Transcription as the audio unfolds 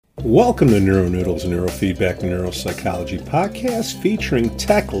Welcome to NeuroNoodles Neurofeedback and Neuropsychology podcast featuring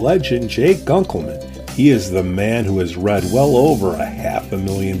tech legend Jay Gunkelman. He is the man who has read well over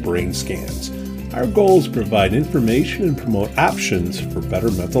 500,000 brain scans. Our goal is to provide information and promote options for better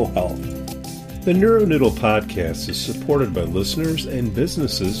mental health. The NeuroNoodle podcast is supported by listeners and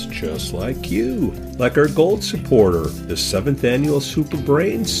businesses just like you, like our gold supporter, the 7th Annual Super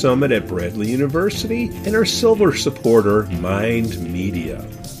Brain Summit at Bradley University, and our silver supporter, Mind Media.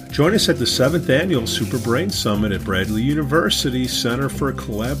 Join us at the 7th Annual Super Brain Summit at Bradley University Center for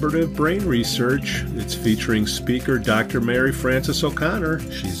Collaborative Brain Research. It's featuring speaker Dr. Mary Frances O'Connor.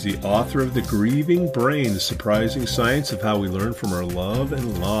 She's the author of The Grieving Brain, The Surprising Science of How We Learn from Our Love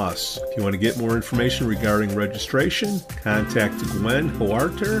and Loss. If you want to get more information regarding registration, contact Gwen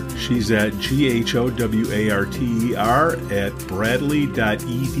Hoarter. She's at GHOWARTER at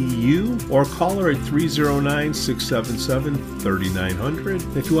bradley.edu or call her at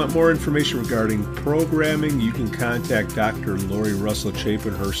 309-677-3900. If you want more information regarding programming, you can contact Dr. Lori Russell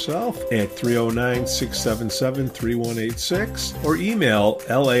Chapin herself at 309-677-3186 or email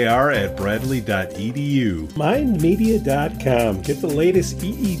lar@bradley.edu. Mindmedia.com. Get the latest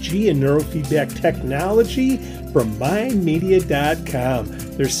EEG and neurofeedback technology from mindmedia.com.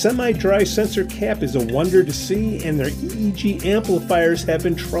 Their semi-dry sensor cap is a wonder to see, and their EEG amplifiers have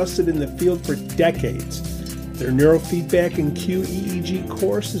been trusted in the field for decades. Their neurofeedback and QEEG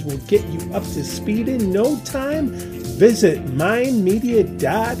courses will get you up to speed in no time. Visit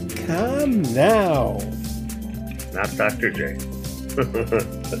mindmedia.com now. Not Dr. J.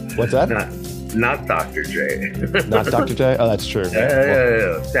 What's that? Not Dr. J. Not Dr. J? Oh, that's true.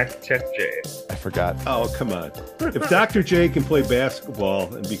 Yeah. Tech J. I forgot. Oh, come on. If Dr. J can play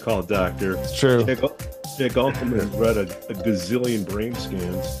basketball and be called doctor, It's true. Jay Gunkelman has read a gazillion brain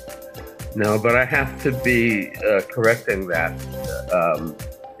scans. No, but I have to be correcting that.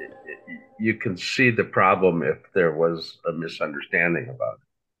 You can see the problem if there was a misunderstanding about it.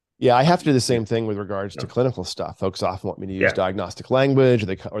 Yeah, I have to do the same thing with regards to clinical stuff. Folks often want me to use diagnostic language,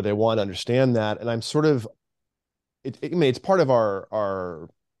 or they want to understand that, and I'm sort of, it's part of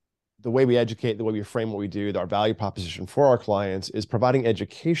the way we educate, the way we frame what we do, our value proposition for our clients is providing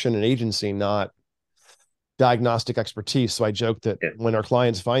education and agency, not diagnostic expertise. So I joke that when our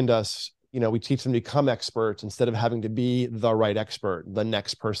clients find us, we teach them to become experts instead of having to be the right expert, the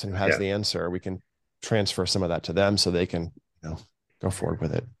next person who has the answer. We can transfer some of that to them so they can, go forward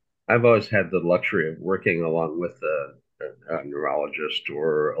with it. I've always had the luxury of working along with a neurologist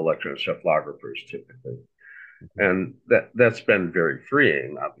or electroencephalographers typically. And that's been very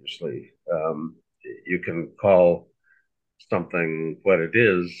freeing, obviously. You can call something what it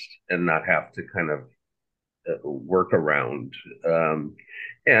is and not have to kind of work around.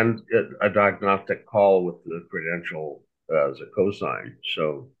 And a diagnostic call with the credential as a cosign.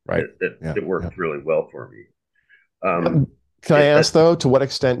 So it worked really well for me. Can I ask, though, to what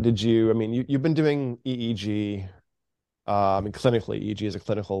extent did you've been doing EEG, clinically, EEG is a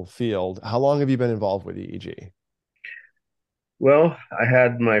clinical field. How long have you been involved with EEG? Well, I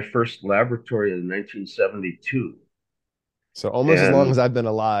had my first laboratory in 1972. So almost as long as I've been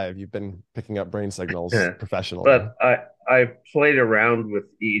alive, you've been picking up brain signals professionally. But I played around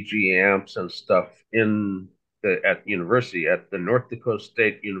with EEG amps and stuff at university, at the North Dakota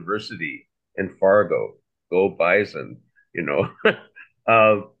State University in Fargo. Go Bison,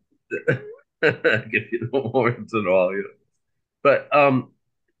 I'll give you no more at all. But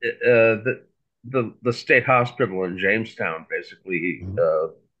the state hospital in Jamestown basically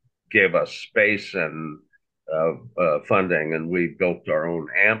gave us space and funding, and we built our own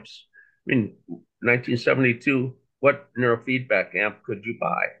amps. 1972, what neurofeedback amp could you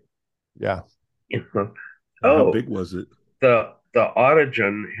buy? Yeah. How big was it? The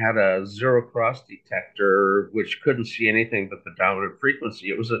Autogen had a zero cross detector, which couldn't see anything but the dominant frequency.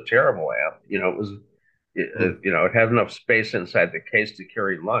 It was a terrible amp. It had enough space inside the case to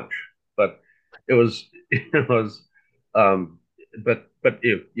carry lunch, but but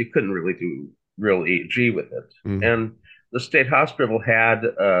you couldn't really do real EEG with it. And the state hospital had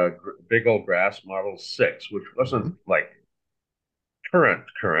a big old Grass Model 6, which wasn't like current,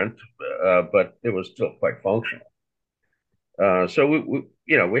 but it was still quite functional. So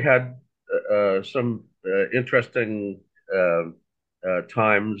we had some interesting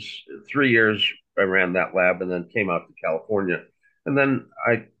times. 3 years I ran that lab, and then came out to California. And then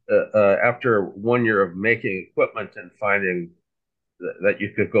I, after 1 year of making equipment and finding that you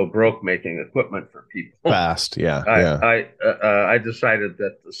could go broke making equipment for people fast, I decided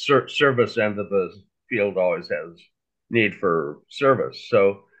that the service end of the field always has need for service.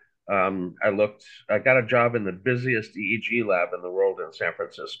 So I got a job in the busiest EEG lab in the world in San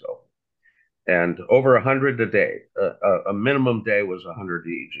Francisco, and over 100 a day. A minimum day was 100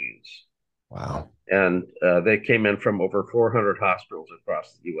 EEGs. Wow. And they came in from over 400 hospitals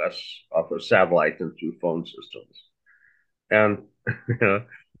across the U.S. off of satellite and through phone systems. And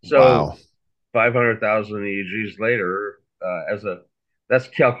so wow. 500,000 EEGs later, that's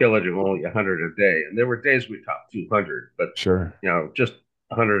calculating only 100 a day. And there were days we topped 200, but sure, just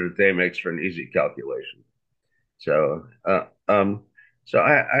 100 a day makes for an easy calculation. So, I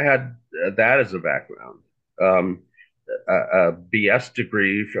had that as a background. A BS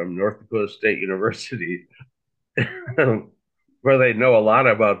degree from North Dakota State University, where they know a lot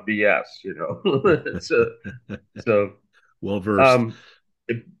about BS, so well versed.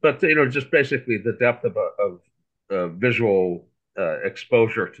 But just basically the depth of visual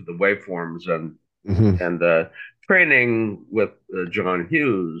exposure to the waveforms and training with John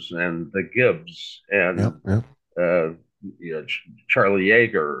Hughes and the Gibbs and Charlie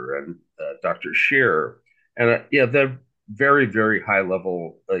Yeager and Dr. Shear, and they're very, very high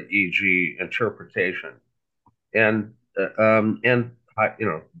level EEG interpretation and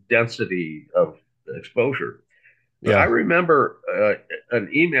density of exposure. But I remember an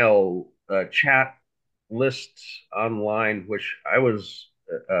email chat list online, which I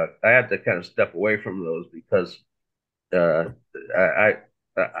had to kind of step away from those because I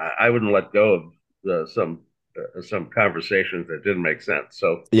wouldn't let go of some conversations that didn't make sense.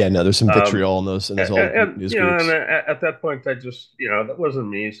 So there's some vitriol in those old news groups. And at that point, I just that wasn't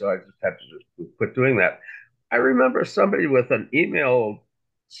me, so I just had to just quit doing that. I remember somebody with an email,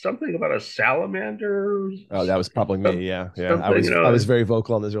 something about a salamander. Oh, that was probably me. Yeah. I was very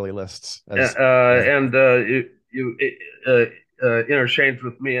vocal on those early lists. You interchanged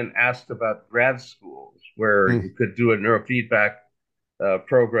with me and asked about grad schools where you could do a neurofeedback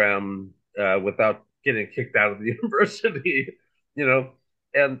program without getting kicked out of the university,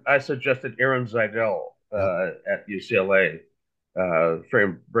 And I suggested Aaron Zeidel at UCLA,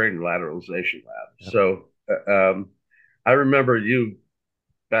 Frame Brain Lateralization Lab. Yep. So I remember you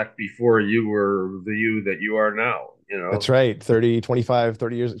back before you were the you that you are now. That's right. 25,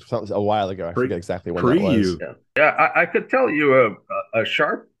 30 years, a while ago. I forget exactly when that was. I could tell you a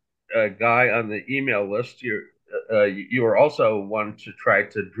sharp guy on the email list. You were also one to try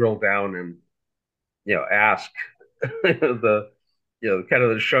to drill down and ask the kind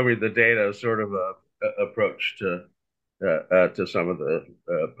of the show me the data sort of a approach to some of the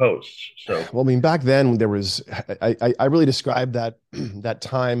posts. So, well, I mean, back then there was, I really described that that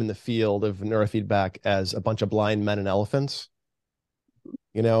time in the field of neurofeedback as a bunch of blind men and elephants.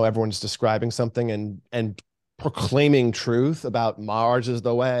 Everyone's describing something and proclaiming truth about Mars is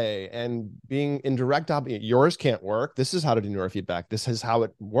the way and being in direct yours can't work. This is how to do neurofeedback. This is how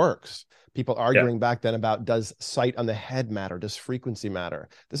it works. People arguing back then about, does sight on the head matter? Does frequency matter?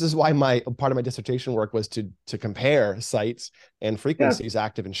 This is why part of my dissertation work was to compare sights and frequencies,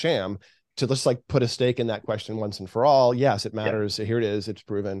 active and sham, to just put a stake in that question once and for all. Yes, it matters. Here it is. It's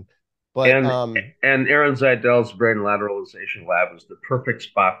proven. But and Aaron Zeidel's Brain Lateralization Lab was the perfect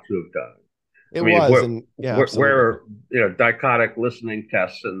spot to have done it. Where dichotic listening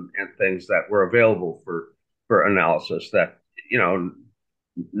tests and things that were available for analysis that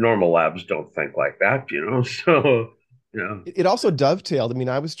normal labs don't think like that, so it also dovetailed. I mean,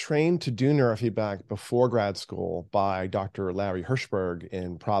 I was trained to do neurofeedback before grad school by Dr. Larry Hirschberg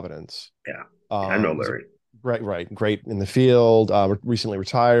in Providence. I know Larry. Right. Great in the field, recently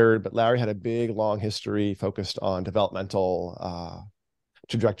retired, but Larry had a big, long history focused on developmental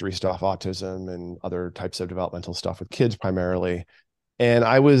trajectory stuff, autism and other types of developmental stuff with kids primarily. And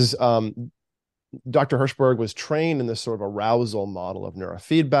I was, Dr. Hirschberg was trained in this sort of arousal model of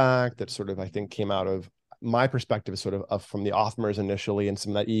neurofeedback that sort of, I think, came out of my perspective sort of from the Othmers initially and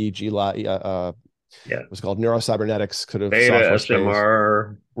some of that EEG, it was called neurocybernetics, could have Beta,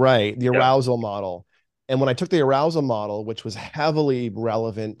 SMR. Right. The arousal model. And when I took the arousal model, which was heavily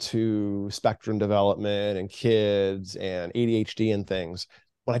relevant to spectrum development and kids and ADHD and things,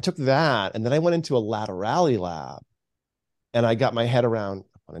 when I took that and then I went into a laterality lab and I got my head around,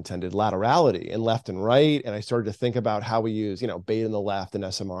 unintended, laterality and left and right. And I started to think about how we use, beta in the left and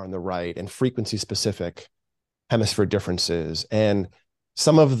SMR on the right and frequency specific hemisphere differences. And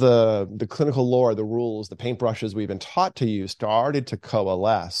some of the clinical lore, the rules, the paintbrushes we've been taught to use started to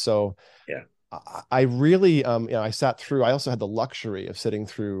coalesce. So I really, I sat through, I also had the luxury of sitting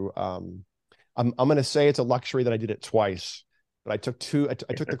through, I'm going to say it's a luxury that I did it twice, but I took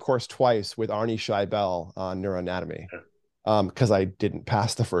the course twice with Arnie Scheibel on neuroanatomy because I didn't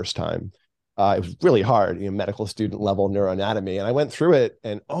pass the first time. It was really hard, medical student level neuroanatomy. And I went through it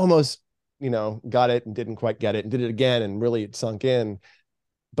and almost, got it and didn't quite get it, and did it again and really it sunk in.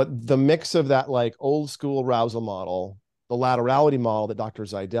 But the mix of that like old school Rousel model, the laterality model that Dr.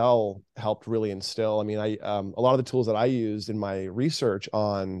 Zeidel helped really instill. I mean, a lot of the tools that I used in my research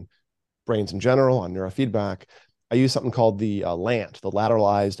on brains in general, on neurofeedback, I use something called the LANT, the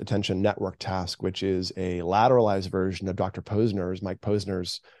Lateralized Attention Network Task, which is a lateralized version of Mike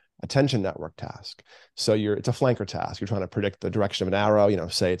Posner's attention network task. So it's a flanker task. You're trying to predict the direction of an arrow,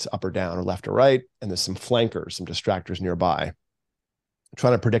 say it's up or down or left or right, and there's some flankers, some distractors nearby.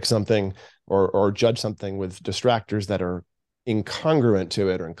 Trying to predict something or judge something with distractors that are incongruent to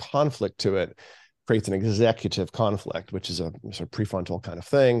it or in conflict to it creates an executive conflict, which is a sort of prefrontal kind of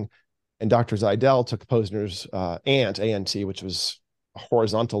thing. And Dr. Zeidel took Posner's ANT, which was a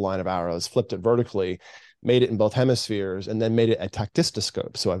horizontal line of arrows, flipped it vertically, made it in both hemispheres, and then made it a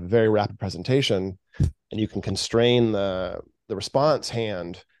tactistoscope, so a very rapid presentation. And you can constrain the response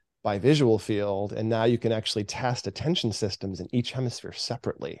hand by visual field, and now you can actually test attention systems in each hemisphere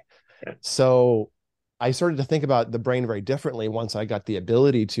separately. Yeah. So I started to think about the brain very differently once I got the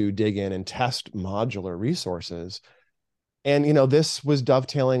ability to dig in and test modular resources. And, this was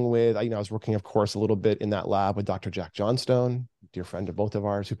dovetailing with, I was working, of course, a little bit in that lab with Dr. Jack Johnstone, dear friend of both of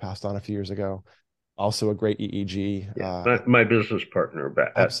ours who passed on a few years ago. Also a great EEG. Yeah, my business partner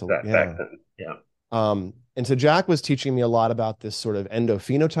back then. Yeah. And so Jack was teaching me a lot about this sort of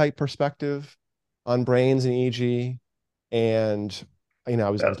endophenotype perspective on brains and EEG. And, I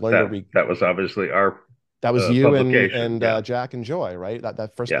was learning to read. That was obviously our That was you and Jack and Joy, right?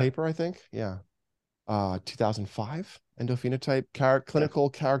 That first paper, I think. Yeah. 2005, endophenotype clinical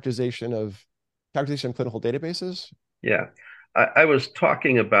characterization of clinical databases. Yeah. I was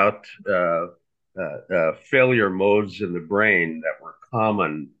talking about failure modes in the brain that were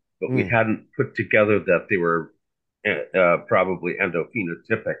common, but we hadn't put together that they were probably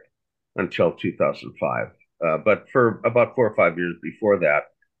endophenotypic until 2005. But for about 4 or 5 years before that,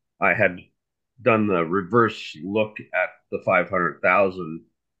 I had done the reverse look at the 500,000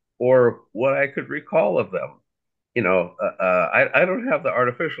 or what I could recall of them. I don't have the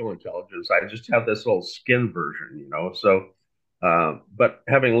artificial intelligence. I just have this old skin version, So, but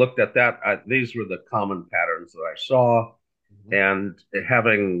having looked at that, these were the common patterns that I saw. And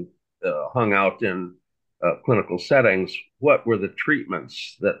having hung out in clinical settings, what were the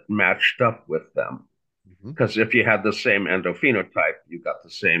treatments that matched up with them? Because if you had the same endophenotype, you got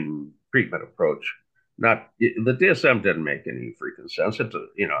the same treatment approach. The DSM didn't make any freaking sense.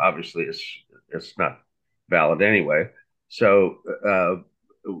 Obviously it's not valid anyway. So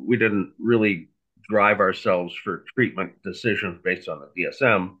we didn't really drive ourselves for treatment decisions based on the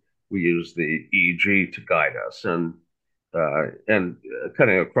DSM. We used the EEG to guide us, and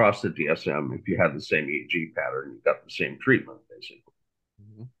cutting across the DSM, if you had the same EEG pattern, you got the same treatment basically.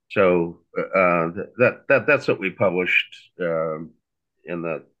 So that's what we published in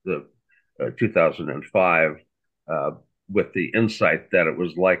the 2005 with the insight that it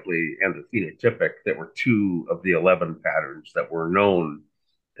was likely endophenotypic. There were 2 of the 11 patterns that were known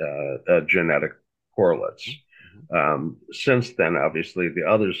genetic correlates. Since then, obviously, the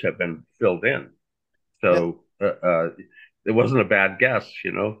others have been filled in. So it wasn't a bad guess,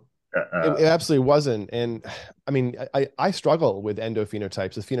 It absolutely wasn't. And I mean, I struggle with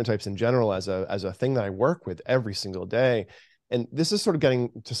endophenotypes, the phenotypes in general, as a thing that I work with every single day. And this is sort of getting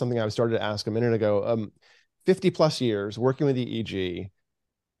to something I started to ask a minute ago. 50 plus years working with EEG,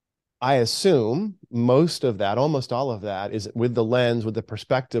 I assume most of that, almost all of that, is with the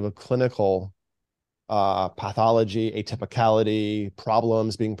perspective of clinical pathology, atypicality,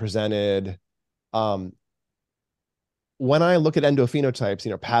 problems being presented. When I look at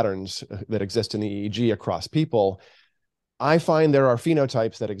endophenotypes, patterns that exist in the EEG across people, I find there are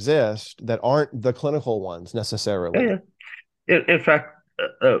phenotypes that exist that aren't the clinical ones necessarily. In fact,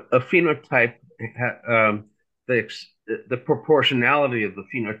 a phenotype, the proportionality of the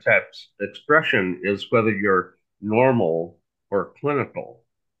phenotype's expression is whether you're normal or clinical.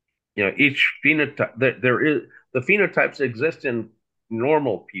 Each phenotype, the phenotypes exist in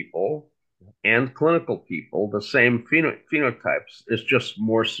normal people and clinical people. The same phenotypes is just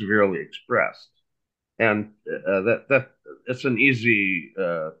more severely expressed, and that it's an easy.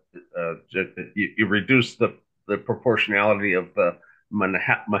 You reduce the proportionality of the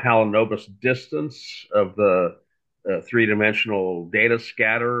Mahalanobis distance of the 3-dimensional data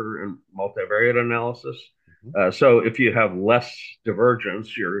scatter and multivariate analysis. So if you have less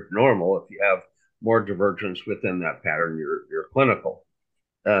divergence, you're normal. If you have more divergence within that pattern, you're clinical.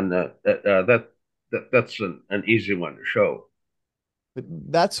 And that's an easy one to show. But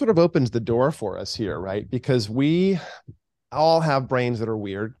that sort of opens the door for us here, right? Because we all have brains that are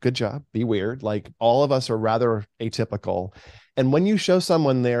weird. Good job. Be weird. Like all of us are rather atypical. And when you show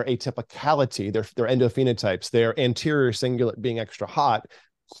someone their atypicality, their endophenotypes, their anterior cingulate being extra hot,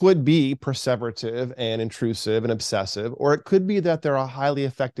 could be perseverative and intrusive and obsessive, or it could be that they're a highly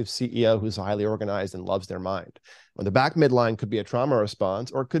effective CEO who's highly organized and loves their mind. Or the back midline could be a trauma response,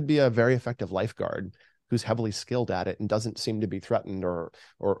 or it could be a very effective lifeguard who's heavily skilled at it and doesn't seem to be threatened or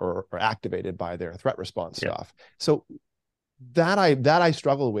activated by their threat response stuff. So that I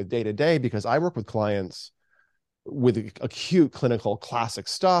struggle with day to day, because I work with clients with acute clinical classic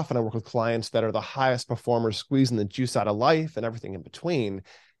stuff, and I work with clients that are the highest performers, squeezing the juice out of life and everything in between.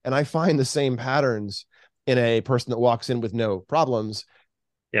 And I find the same patterns in a person that walks in with no problems,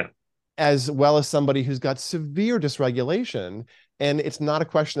 as well as somebody who's got severe dysregulation. And it's not a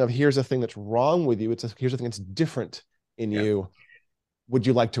question of here's a thing that's wrong with you. It's here's a thing that's different in you. Would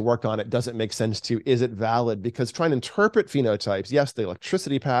you like to work on it? Does it make sense to you? Is it valid? Because trying to interpret phenotypes, yes, the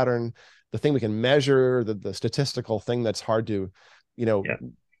electricity pattern, the thing we can measure, the statistical thing that's hard to,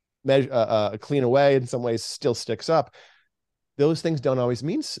 measure, clean away in some ways, still sticks up. Those things don't always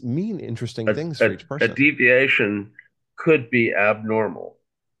mean interesting things for each person. A deviation could be abnormal,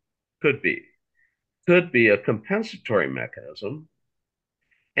 could be a compensatory mechanism,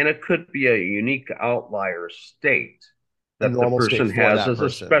 and it could be a unique outlier state that the person has as a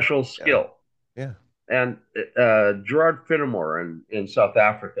special skill. Yeah. And Gerard Finnemore in South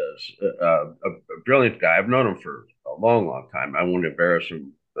Africa is a brilliant guy. I've known him for a long, long time. I won't embarrass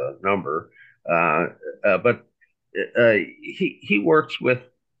him the number, but he works with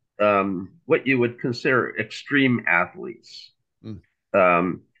what you would consider extreme athletes,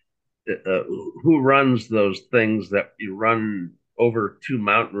 who runs those things that you run over 2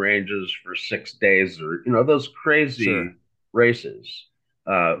 mountain ranges for 6 days, or those crazy races.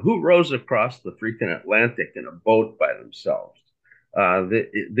 Who rows across the freaking Atlantic in a boat by themselves?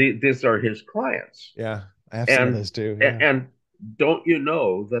 These are his clients. Yeah, I have some of those too. Yeah. And don't you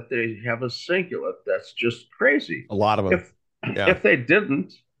know that they have a cingulate that's just crazy? A lot of them. If they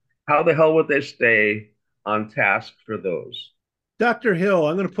didn't, how the hell would they stay on task for those? Dr. Hill,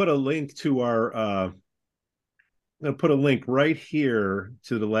 I'm going to put a link to I'm going to put a link right here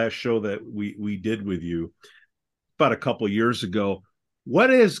to the last show that we did with you about a couple of years ago.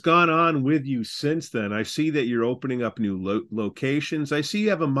 What has gone on with you since then? I see that you're opening up new locations. I see you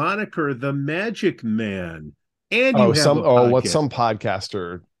have a moniker, the Magic Man, and you have some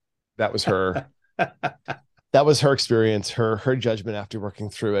podcaster. That was her. That was her experience, her judgment after working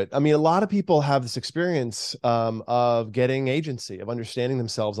through it. I mean, a lot of people have this experience of getting agency, of understanding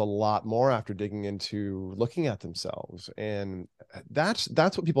themselves a lot more after digging into looking at themselves. And that's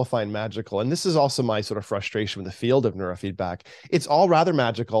what people find magical. And this is also my sort of frustration with the field of neurofeedback. It's all rather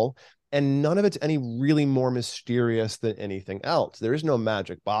magical, and none of it's any really more mysterious than anything else. There is no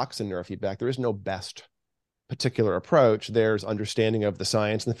magic box in neurofeedback. There is no best particular approach. There's understanding of the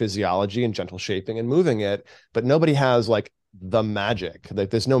science and the physiology and gentle shaping and moving it, but nobody has like the magic. Like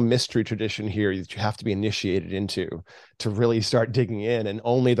there's no mystery tradition here that you have to be initiated into to really start digging in, and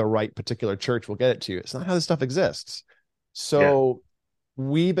only the right particular church will get it to you. It's not how this stuff exists. So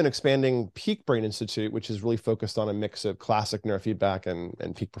we've been expanding Peak Brain Institute, which is really focused on a mix of classic neurofeedback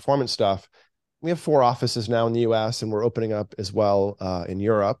and peak performance stuff. We have 4 offices now in the US, and we're opening up as well in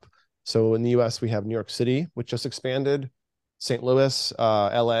Europe. So in the US, we have New York City, which just expanded, St. Louis,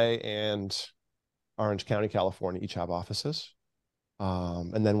 LA, and Orange County, California, each have offices.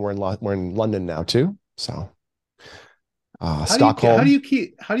 And then we're in London now too. So Stockholm. How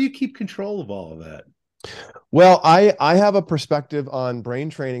do you keep control of all of that? Well, I have a perspective on brain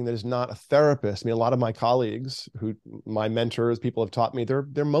training that is not a therapist. I mean, a lot of my colleagues, my mentors, people have taught me,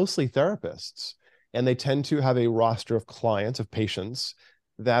 they're mostly therapists, and they tend to have a roster of clients, of patients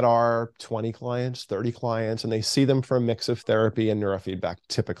that are 20 clients, 30 clients, and they see them for a mix of therapy and neurofeedback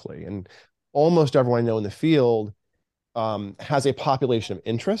typically. And almost everyone I know in the field has a population of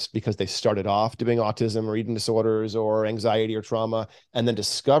interest because they started off doing autism or eating disorders or anxiety or trauma, and then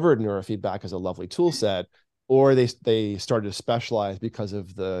discovered neurofeedback as a lovely tool set, or they started to specialize because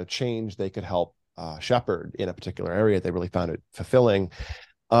of the change they could help shepherd in a particular area. They really found it fulfilling.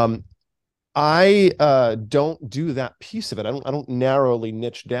 I don't do that piece of it. I don't narrowly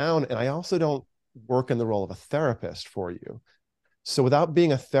niche down, and I also don't work in the role of a therapist for you. So without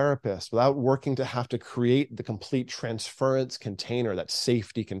being a therapist, without working to have to create the complete transference container, that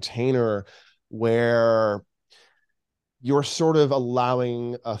safety container where you're sort of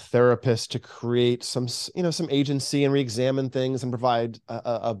allowing a therapist to create some agency and re-examine things and provide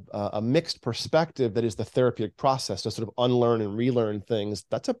a mixed perspective that is the therapeutic process to sort of unlearn and relearn things.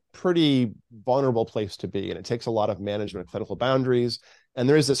 That's a pretty vulnerable place to be. And it takes a lot of management of clinical boundaries. And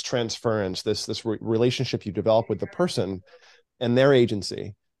there is this transference, this relationship you develop with the person and their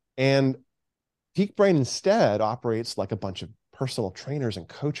agency. And Peak Brain instead operates like a bunch of personal trainers and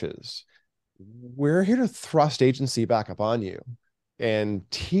coaches. We're here to thrust agency back up on you and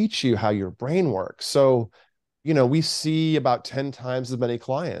teach you how your brain works. So, we see about 10 times as many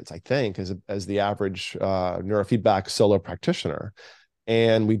clients, I think, as the average neurofeedback solo practitioner.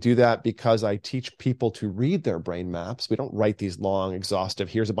 And we do that because I teach people to read their brain maps. We don't write these long, exhaustive,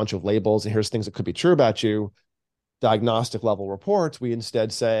 here's a bunch of labels and here's things that could be true about you, diagnostic level reports. We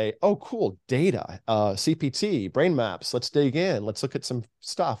instead say, oh, cool, data, CPT, brain maps. Let's dig in. Let's look at some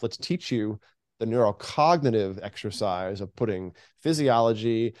stuff. Let's teach you the neurocognitive exercise of putting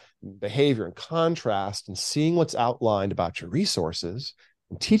physiology, behavior in contrast and seeing what's outlined about your resources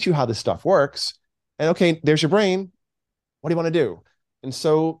and teach you how this stuff works. And okay, there's your brain. What do you want to do? And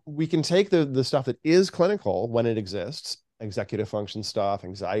so we can take the stuff that is clinical when it exists, executive function stuff,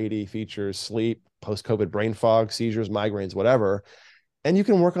 anxiety features, sleep, post-COVID brain fog, seizures, migraines, whatever. And you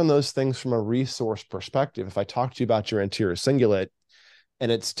can work on those things from a resource perspective. If I talk to you about your anterior cingulate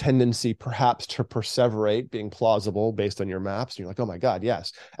and its tendency perhaps to perseverate being plausible based on your maps, and you're like, oh my God,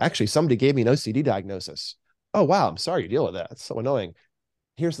 yes. Actually, somebody gave me an OCD diagnosis. Oh, wow, I'm sorry you deal with that. It's so annoying.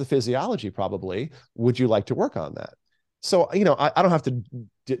 Here's the physiology probably. Would you like to work on that? So, I don't have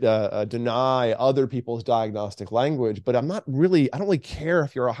to deny other people's diagnostic language, but I don't really care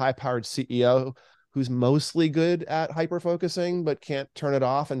if you're a high-powered CEO who's mostly good at hyper-focusing, but can't turn it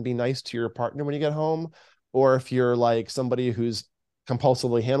off and be nice to your partner when you get home, or if you're like somebody who's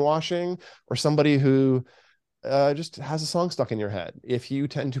compulsively hand washing, or somebody who just has a song stuck in your head. If you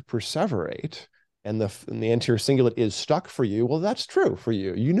tend to perseverate and the anterior cingulate is stuck for you, well, that's true for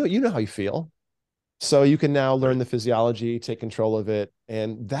you. You know how you feel. So you can now learn the physiology, take control of it.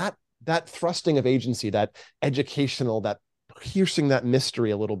 And that thrusting of agency, that educational, that piercing that mystery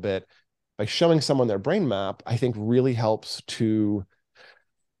a little bit by showing someone their brain map, I think really helps to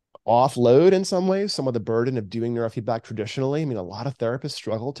offload in some ways some of the burden of doing neurofeedback traditionally. I mean, a lot of therapists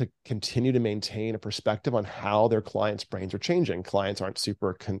struggle to continue to maintain a perspective on how their clients' brains are changing. Clients aren't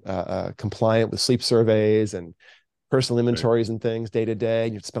super compliant with sleep surveys and personal inventories and things day to day.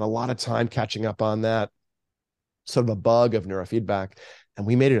 And you've spent a lot of time catching up on that, sort of a bug of neurofeedback. And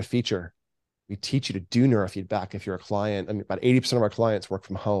we made it a feature. We teach you to do neurofeedback if you're a client. I mean, about 80% of our clients work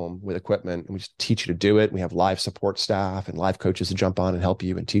from home with equipment, and we just teach you to do it. We have live support staff and live coaches to jump on and help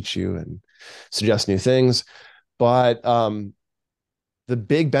you and teach you and suggest new things. But the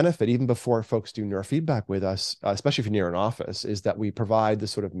big benefit, even before folks do neurofeedback with us, especially if you're near an office, is that we provide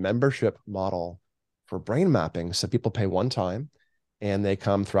this sort of membership model for brain mapping. So people pay one time and they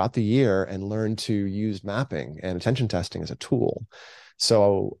come throughout the year and learn to use mapping and attention testing as a tool.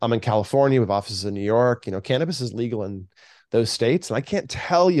 So I'm in California with offices in New York. Cannabis is legal in those states. And I can't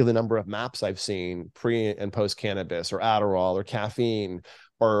tell you the number of maps I've seen pre and post cannabis or Adderall or caffeine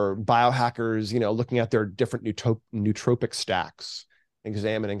or biohackers, looking at their different nootropic stacks,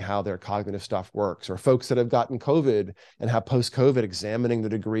 examining how their cognitive stuff works, or folks that have gotten COVID and have post-COVID examining the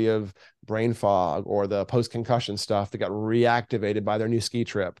degree of brain fog or the post-concussion stuff that got reactivated by their new ski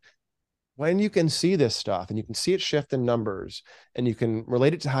trip. When you can see this stuff and you can see it shift in numbers and you can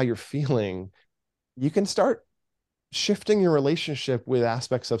relate it to how you're feeling, you can start shifting your relationship with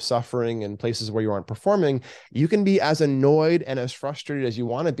aspects of suffering and places where you aren't performing. You can be as annoyed and as frustrated as you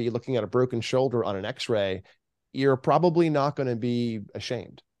want to be looking at a broken shoulder on an x-ray. You're probably not going to be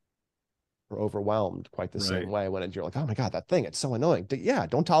ashamed or overwhelmed quite the same way when you're like, oh my God, that thing, it's so annoying. Yeah,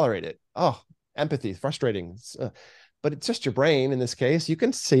 don't tolerate it. Oh, empathy, frustrating. But it's just your brain in this case. You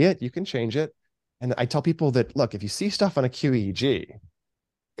can see it, you can change it. And I tell people that, look, if you see stuff on a QEEGs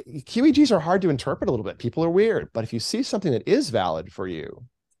are hard to interpret a little bit. People are weird. But if you see something that is valid for you,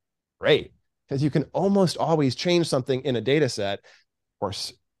 great. Because you can almost always change something in a data set. Of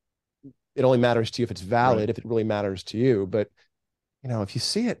course, it only matters to you if it's valid, if it really matters to you. But, if you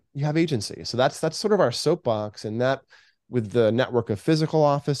see it, you have agency. So that's sort of our soapbox. And that, with the network of physical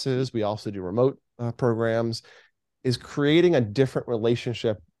offices, we also do remote programs, is creating a different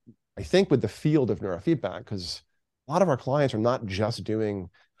relationship, I think, with the field of neurofeedback. Because a lot of our clients are not just doing,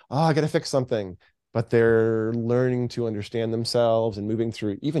 I got to fix something, but they're learning to understand themselves and moving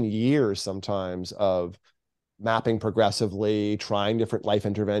through even years sometimes of mapping progressively, trying different life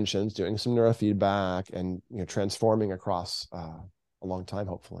interventions, doing some neurofeedback, and transforming across a long time,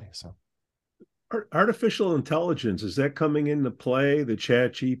 hopefully. So Artificial intelligence, is that coming into play? The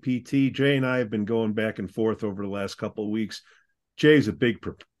Chat GPT? Jay and I have been going back and forth over the last couple of weeks. Jay's a big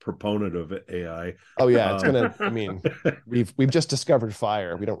proponent of AI. Oh yeah, it's gonna. I mean, we've just discovered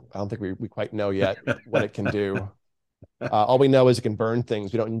fire. I don't think we quite know yet what it can do. All we know is it can burn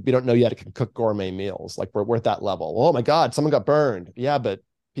things. We don't know yet it can cook gourmet meals. Like we're at that level. Oh my God, someone got burned. Yeah, but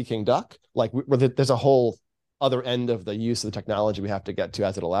Peking duck. Like there's a whole other end of the use of the technology we have to get to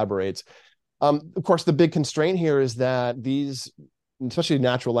as it elaborates. Of course, the big constraint here is that these, especially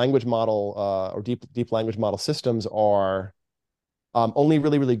natural language model or deep language model systems, are only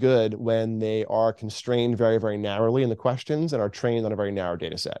really good when they are constrained very, very narrowly in the questions and are trained on a very narrow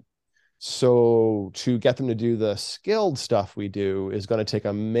data set. So to get them to do the skilled stuff we do is going to take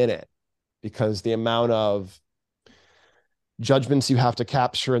a minute, because the amount of judgments you have to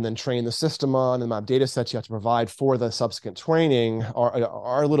capture and then train the system on, and the amount of data sets you have to provide for the subsequent training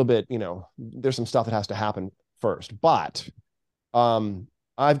are a little bit, there's some stuff that has to happen first. But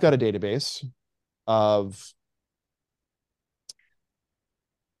I've got a database of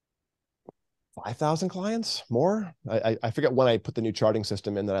 5,000 clients, more. I forget when I put the new charting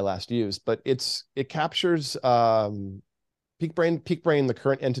system in that I last used, but it captures Peak Brain. The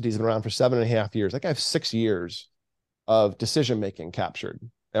current entity's been around for 7.5 years. Like I have 6 years of decision making captured.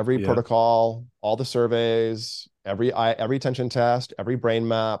 Every protocol, all the surveys, every attention test, every brain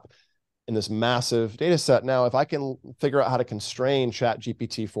map in this massive data set. Now, if I can figure out how to constrain Chat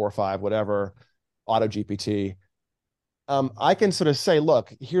GPT 4 or 5, whatever, Auto GPT, I can sort of say,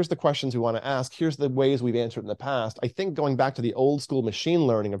 look, here's the questions we want to ask. Here's the ways we've answered in the past. I think going back to the old school machine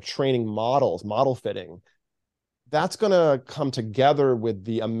learning of training models, model fitting, that's going to come together with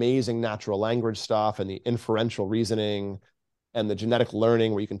the amazing natural language stuff and the inferential reasoning and the genetic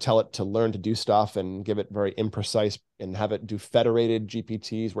learning, where you can tell it to learn to do stuff and give it very imprecise and have it do federated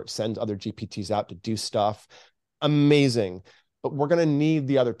GPTs where it sends other GPTs out to do stuff. Amazing. But we're going to need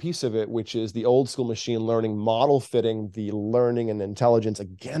the other piece of it, which is the old school machine learning model fitting the learning and intelligence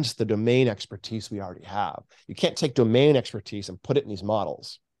against the domain expertise we already have. You can't take domain expertise and put it in these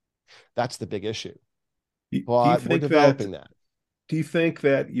models. That's the big issue. But we're developing that. Do you think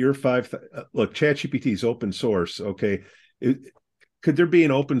that your look, ChatGPT is open source? Okay. Could there be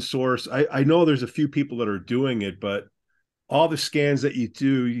an open source? I know there's a few people that are doing it, but all the scans that you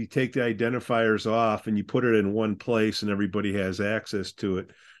do, you take the identifiers off and you put it in one place and everybody has access to it.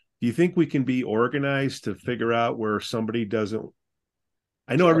 Do you think we can be organized to figure out where somebody doesn't?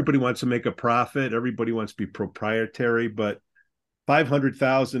 I know everybody wants to make a profit. Everybody wants to be proprietary, but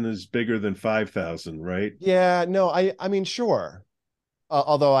 500,000 is bigger than 5,000, right? Yeah, no, I mean, sure.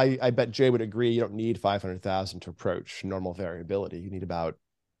 Although I bet Jay would agree, you don't need 500,000 to approach normal variability. You need about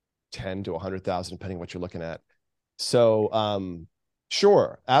 10 to 100,000, depending on what you're looking at. So,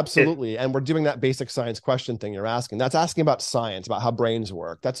 sure, absolutely. And we're doing that basic science question thing you're asking. That's asking about science, about how brains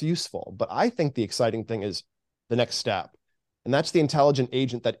work. That's useful. But I think the exciting thing is the next step. And that's the intelligent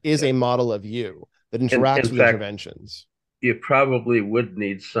agent that is a model of you that interacts with interventions. You probably would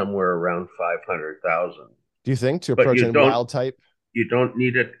need somewhere around 500,000. Do you think, to approach a wild type? You don't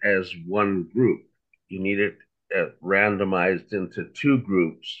need it as one group. You need it randomized into two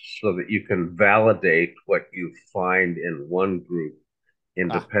groups so that you can validate what you find in one group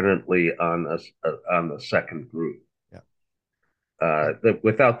independently on the second group. Yeah.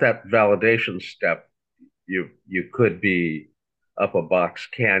 Without that validation step, you could be up a box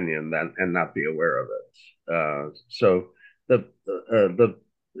canyon and not be aware of it. So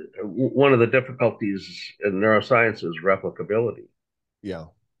one of the difficulties in neuroscience is replicability. Yeah,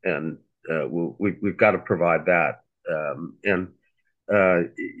 and we've got to provide that.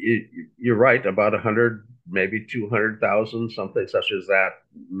 You're right, about 100, maybe 200,000, something such as that,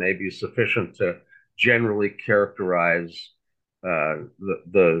 may be sufficient to generally characterize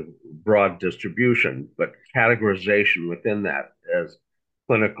the broad distribution, but categorization within that as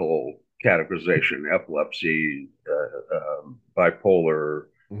clinical categorization, epilepsy, bipolar,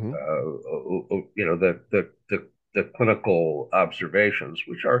 the clinical observations,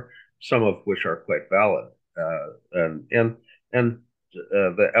 some of which are quite valid, and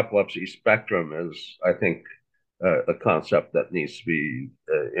the epilepsy spectrum is, I think, a concept that needs to be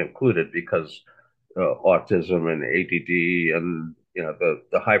included, because autism and ADD and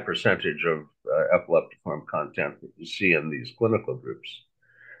the high percentage of epileptiform content that you see in these clinical groups.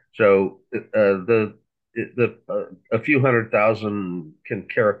 So a few 100,000 can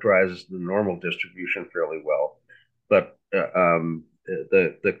characterize the normal distribution fairly well, but the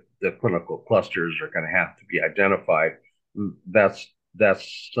clinical clusters are going to have to be identified. That's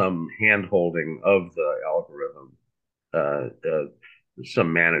some hand-holding of the algorithm,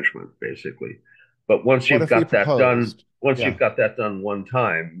 some management, basically. But once What you've if we got that done, proposed? Yeah. one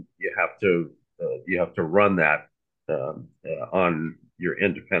time, you have to run that on your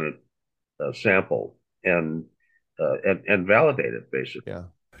independent sample and and validate it basically. Yeah.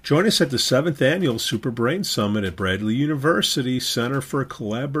 Join us at the 7th Annual Super Brain Summit at Bradley University Center for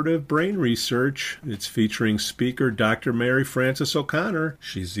Collaborative Brain Research. It's featuring speaker Dr. Mary Frances O'Connor.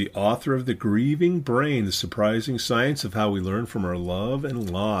 She's the author of The Grieving Brain, The Surprising Science of How We Learn from Our Love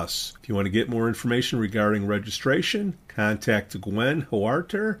and Loss. If you want to get more information regarding registration, contact Gwen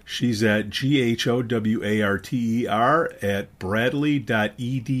Hoarter. She's at GHOWARTER at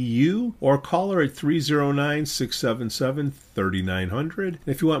bradley.edu or call her at 309-677-3900.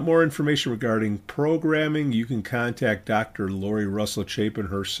 If you want more information regarding programming, you can contact Dr. Lori Russell Chapin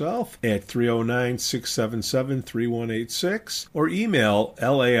herself at 309-677-3186 or email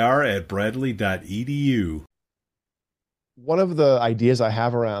lar@bradley.edu. One of the ideas I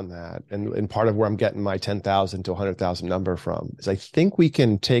have around that, and part of where I'm getting my 10,000 to 100,000 number from, is I think we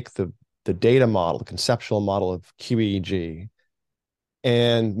can take the data model, the conceptual model of QEEG,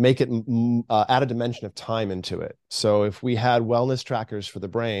 and make it add a dimension of time into it. So if we had wellness trackers for the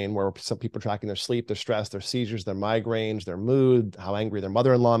brain, where some people are tracking their sleep, their stress, their seizures, their migraines, their mood, how angry their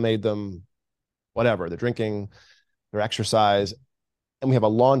mother-in-law made them, whatever, their drinking, their exercise, and we have a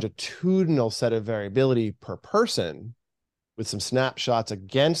longitudinal set of variability per person with some snapshots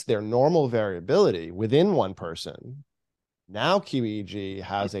against their normal variability within one person. Now QEEG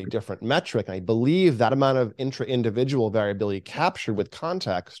has a different metric, and I believe that amount of intra-individual variability captured with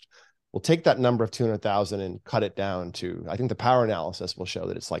context will take that number of 200,000 and cut it down to, I think the power analysis will show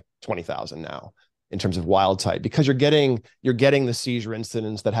that it's like 20,000 now in terms of wild type, because you're getting the seizure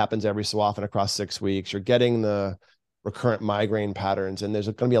incidence that happens every so often across 6 weeks. You're getting the recurrent migraine patterns, and there's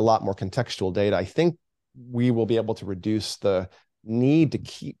going to be a lot more contextual data. I think we will be able to reduce the need to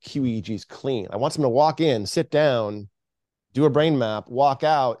keep QEEGs clean. I want someone to walk in, sit down, do a brain map, walk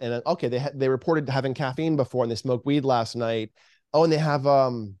out, and okay, they reported having caffeine before and they smoked weed last night. Oh, and they have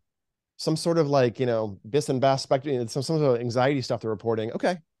some sort of like, BIS and BAS spectrum, some sort of anxiety stuff they're reporting.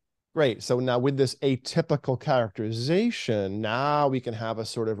 Okay, great. So now with this atypical characterization, now we can have a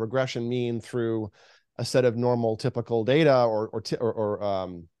sort of regression mean through a set of normal typical data or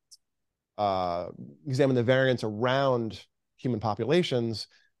examine the variance around human populations,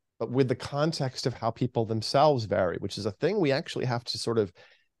 but with the context of how people themselves vary, which is a thing we actually have to sort of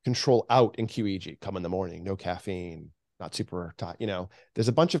control out in QEEG. Come in the morning, no caffeine, not super tight. There's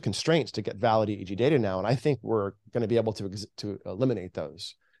a bunch of constraints to get valid EEG data now, and I think we're going to be able to eliminate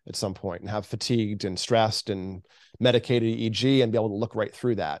those at some point and have fatigued and stressed and medicated EEG and be able to look right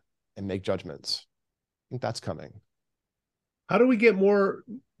through that and make judgments. I think that's coming. How do we get more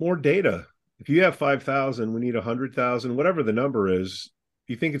data? If you have 5,000, we need 100,000, whatever the number is.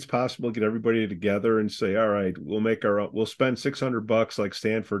 Do you think it's possible to get everybody together and say, all right, we'll spend $600 like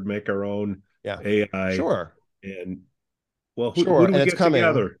Stanford, make our own AI? Sure. And who sure. do we and get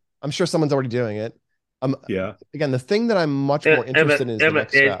together? I'm sure someone's already doing it. Yeah. Again, the thing that I'm much more interested in is the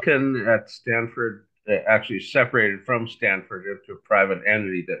next step. Aitken at Stanford actually separated from Stanford into a private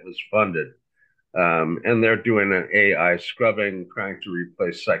entity that was funded. And they're doing an AI scrubbing, trying to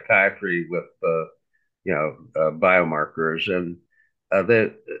replace psychiatry with, biomarkers. And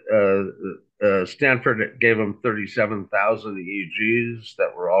Stanford gave them 37,000 EEGs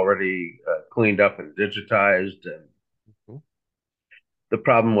that were already cleaned up and digitized. And the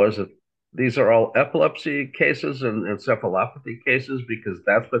problem was that these are all epilepsy cases and encephalopathy cases, because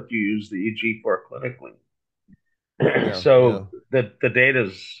that's what you use the EEG for clinically. The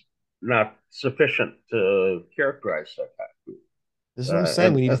data's not sufficient to characterize psychiatry. This is what I'm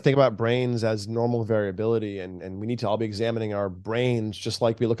saying. We need to think about brains as normal variability, and we need to all be examining our brains just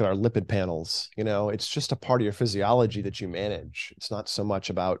like we look at our lipid panels. It's just a part of your physiology that you manage. It's not so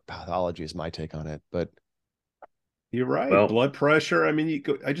much about pathology is my take on it, but you're right. Well, blood pressure. I mean,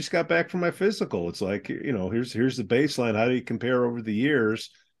 I just got back from my physical. It's like, here's the baseline. How do you compare over the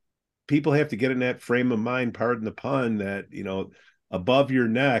years? People have to get in that frame of mind, pardon the pun, that, above your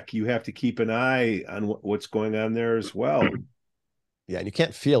neck, you have to keep an eye on what's going on there as well. Yeah, and you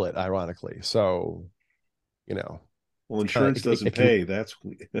can't feel it, ironically. So, well, insurance doesn't pay. That's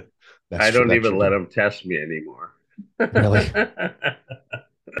I don't even let them test me anymore. Really?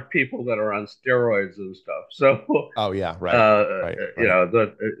 People that are on steroids and stuff. So, oh yeah, right.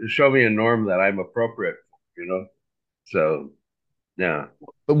 Show me a norm that I'm appropriate. So. Yeah.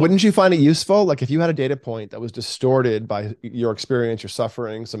 But wouldn't you find it useful? Like if you had a data point that was distorted by your experience, your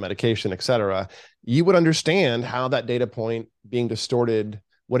suffering, some medication, et cetera, you would understand how that data point being distorted,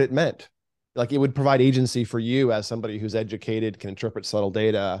 what it meant. Like it would provide agency for you as somebody who's educated, can interpret subtle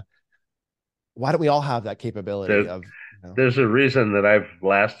data. why don't we all have that capability There, of, there's a reason that I've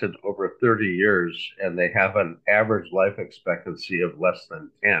lasted over 30 years, and they have an average life expectancy of less than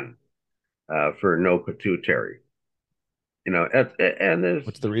 10 for no pituitary. And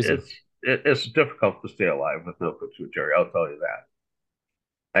what's the reason? it's difficult to stay alive with no pituitary. I'll tell you that.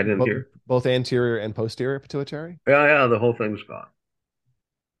 I didn't hear. Both anterior and posterior pituitary? Yeah, the whole thing's gone.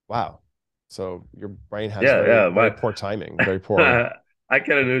 Wow. So your brain has very poor timing, very poor. I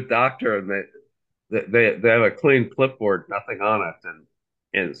get a new doctor, and they have a clean clipboard, nothing on it,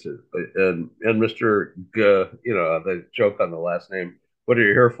 and Mr. G, the joke on the last name. What are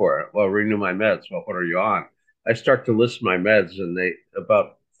you here for? Well, renew my meds. Well, what are you on? I start to list my meds, and they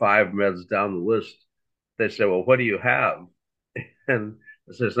about 5 meds down the list. They say, "Well, what do you have?" And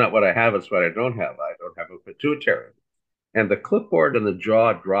I say, "It's not what I have; it's what I don't have. I don't have a pituitary." And the clipboard and the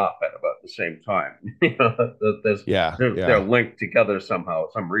jaw drop at about the same time. They're linked together somehow,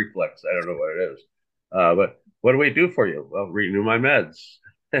 some reflex. I don't know what it is. But what do we do for you? Well, renew my meds,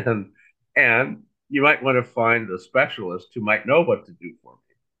 and and you might want to find a specialist who might know what to do for me.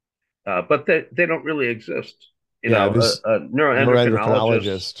 But they don't really exist. A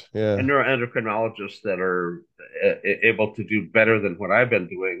neuroendocrinologist, and neuroendocrinologists that are able to do better than what I've been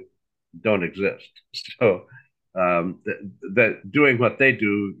doing don't exist. So that doing what they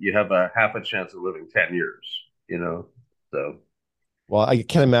do, you have a half a chance of living 10 years. So. Well, I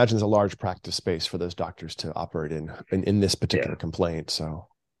can imagine there's a large practice space for those doctors to operate in this particular complaint. So,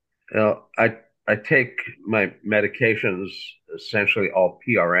 I take my medications essentially all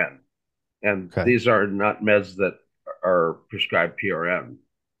PRN, and these are not meds that are prescribed PRN,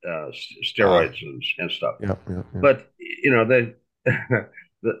 steroids and stuff. Yeah. But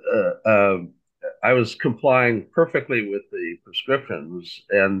I was complying perfectly with the prescriptions,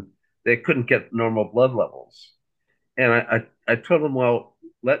 and they couldn't get normal blood levels. And I told them, well,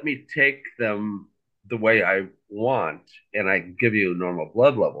 let me take them the way I want, and I give you normal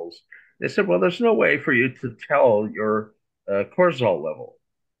blood levels. They said, well, there's no way for you to tell your cortisol level,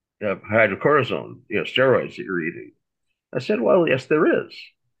 hydrocortisone, steroids that you're eating. I said, well, yes, there is.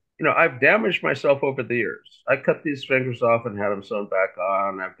 I've damaged myself over the years. I cut these fingers off and had them sewn back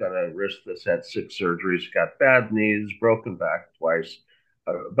on. I've got a wrist that's had 6 surgeries, got bad knees, broken back twice,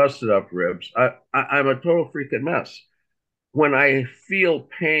 busted up ribs. I'm a total freaking mess. When I feel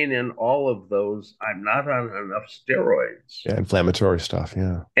pain in all of those, I'm not on enough steroids. Yeah, inflammatory stuff,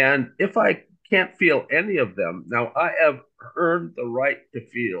 yeah. And if I can't feel any of them, now I have earned the right to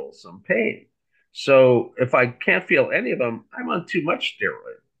feel some pain. So if I can't feel any of them, I'm on too much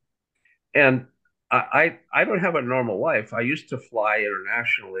steroid. And I don't have a normal life. I used to fly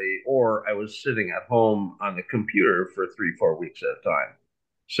internationally, or I was sitting at home on the computer for 3-4 weeks at a time.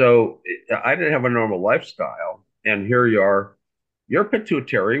 So I didn't have a normal lifestyle. And here you are, your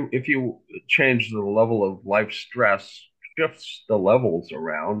pituitary, if you change the level of life stress, shifts the levels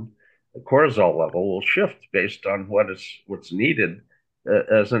around, the cortisol level will shift based on what's needed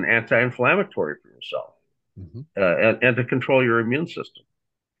as an anti-inflammatory for yourself, and to control your immune system.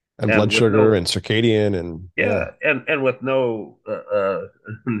 And blood sugar and circadian and and with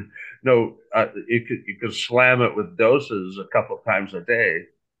you could slam it with doses a couple of times a day.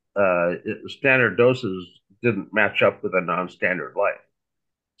 Standard doses didn't match up with a non-standard life.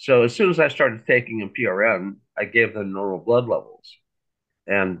 So as soon as I started taking in PRN, I gave them normal blood levels,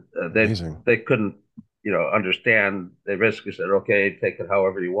 and they couldn't understand. They basically said, "Okay, take it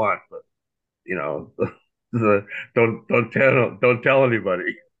however you want, but don't tell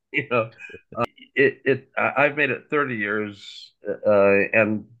anybody." I've made it 30 years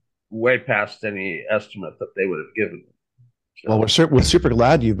and way past any estimate that they would have given me. So, well, we're super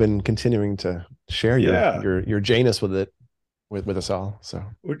glad you've been continuing to share your Janus with it with us all. So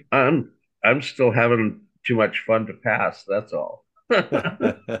I'm still having too much fun to pass. That's all.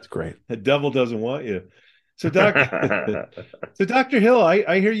 That's great. The devil doesn't want you. So Dr. Hill,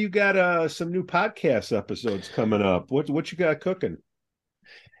 I hear you got some new podcast episodes coming up. What you got cooking?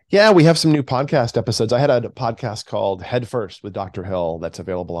 Yeah, we have some new podcast episodes. I had a podcast called Head First with Dr. Hill that's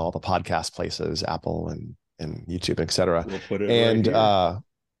available on all the podcast places, Apple and YouTube, etc. We'll put it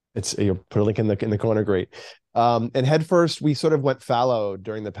you'll put a link in the corner. Great. And Head First, we sort of went fallow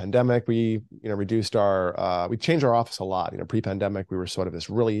during the pandemic. We reduced we changed our office a lot. Pre-pandemic, we were sort of this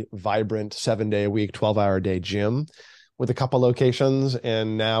really vibrant 7-day a week, 12-hour a day gym with a couple locations,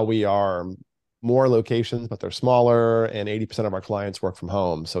 and now we are more locations, but they're smaller, and 80% of our clients work from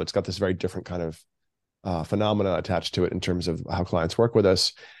home. So it's got this very different kind of phenomena attached to it in terms of how clients work with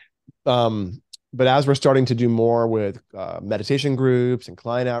us. But as we're starting to do more with meditation groups and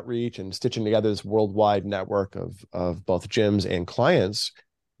client outreach and stitching together this worldwide network of both gyms and clients,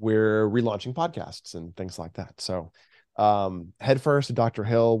 we're relaunching podcasts and things like that. So Head First to Dr.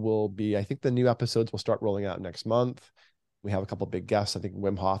 Hill will be, I think the new episodes will start rolling out next month. We have a couple of big guests. I think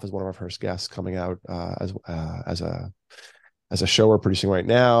Wim Hof is one of our first guests coming out as a show we're producing right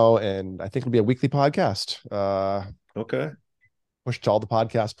now. And I think it'll be a weekly podcast. Okay. Pushed to all the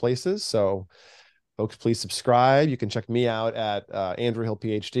podcast places. So folks, please subscribe. You can check me out at Andrew Hill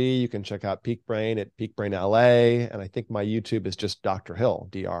PhD. You can check out Peak Brain at Peak Brain LA. And I think my YouTube is just Dr. Hill,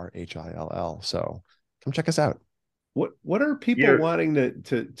 DrHill. So come check us out. What are people wanting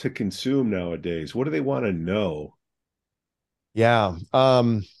to consume nowadays? What do they want to know? Yeah.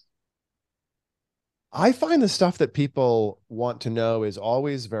 I find the stuff that people want to know is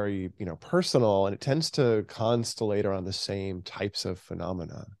always very, personal, and it tends to constellate around the same types of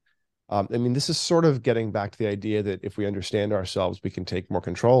phenomena. I mean, this is sort of getting back to the idea that if we understand ourselves, we can take more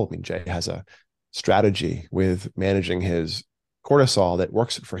control. I mean, Jay has a strategy with managing his cortisol that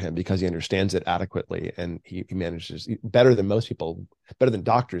works for him because he understands it adequately, and he manages better than most people, better than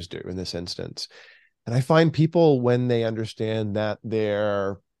doctors do in this instance. And I find people, when they understand that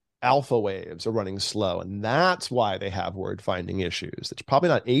their alpha waves are running slow, and that's why they have word finding issues. It's probably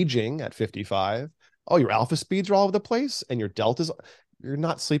not aging at 55. Oh, your alpha speeds are all over the place, and your deltas, you're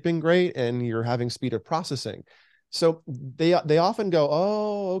not sleeping great, and you're having speed of processing. So they often go,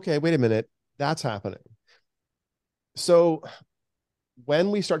 oh, okay, wait a minute, that's happening. So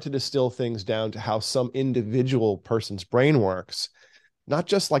when we start to distill things down to how some individual person's brain works, not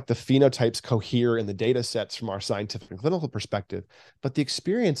just like the phenotypes cohere in the data sets from our scientific and clinical perspective, but the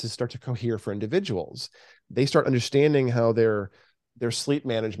experiences start to cohere for individuals. They start understanding how their sleep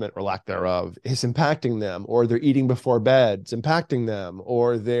management or lack thereof is impacting them, or their eating before bed is impacting them,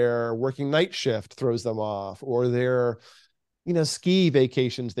 or their working night shift throws them off, or their, ski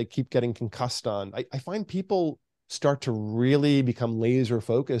vacations they keep getting concussed on. I find people start to really become laser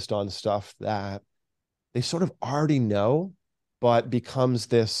focused on stuff that they sort of already know, but becomes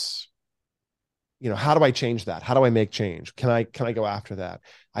this, how do I change that? How do I make change? Can I go after that?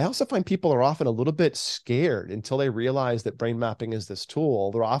 I also find people are often a little bit scared until they realize that brain mapping is this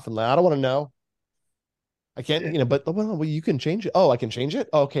tool. They're often like, I don't want to know. I can't, but well, you can change it. Oh, I can change it.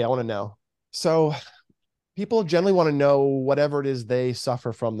 Okay, I want to know. So people generally want to know whatever it is they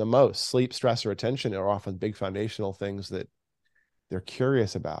suffer from the most. Sleep, stress, or attention are often big foundational things that they're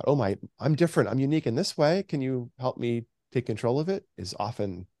curious about. Oh, I'm different. I'm unique in this way. Can you help me take control of it? Is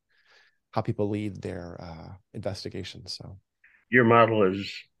often how people lead their investigations. So your model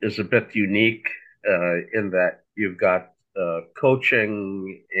is a bit unique in that you've got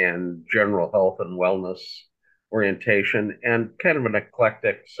coaching and general health and wellness orientation, and kind of an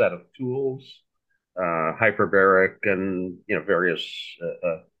eclectic set of tools, hyperbaric and various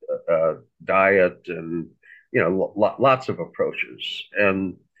diet and lots of approaches.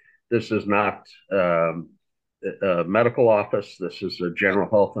 And this is not a medical office. This is a general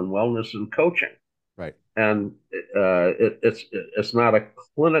health and wellness and coaching. Right. And it's not a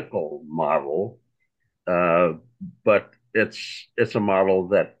clinical model, but it's a model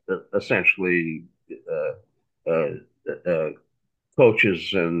that essentially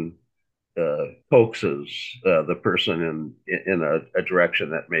coaches and coaxes the person in a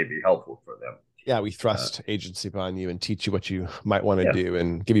direction that may be helpful for them. Yeah, we thrust agency upon you and teach you what you might want to do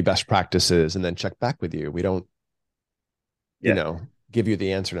and give you best practices and then check back with you. We don't, give you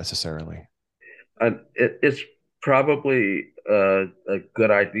the answer necessarily. And it's probably a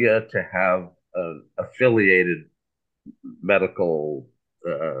good idea to have an affiliated medical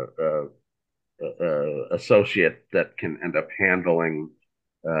associate that can end up handling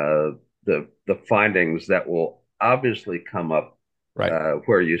the findings that will obviously come up. Right.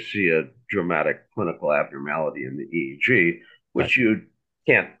 Where you see a dramatic clinical abnormality in the EEG, which you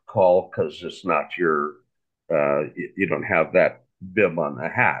can't call because it's not your, you don't have that bib on the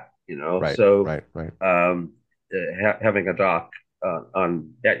hat, Right. So Right. Having a doc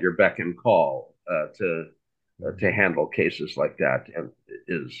at your beck and call to handle cases like that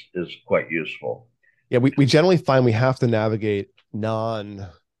is quite useful. Yeah, we generally find we have to navigate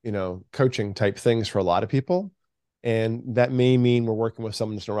coaching type things for a lot of people. And that may mean we're working with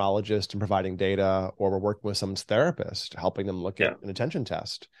someone's neurologist and providing data, or we're working with someone's therapist, helping them look at an attention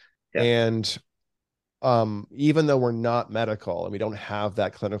test. Yeah. And even though we're not medical and we don't have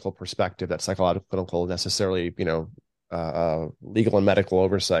that clinical perspective, that psychological, clinical, necessarily, legal and medical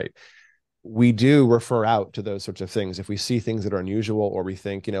oversight, we do refer out to those sorts of things. If we see things that are unusual, or we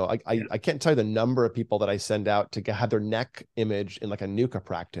think, I can't tell you the number of people that I send out to have their neck imaged in like a NUCA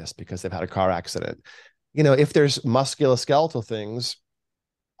practice because they've had a car accident. If there's musculoskeletal things,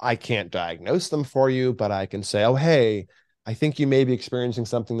 I can't diagnose them for you, but I can say, oh, hey, I think you may be experiencing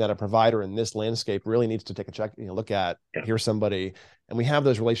something that a provider in this landscape really needs to take a look at. Yeah. Here's somebody, and we have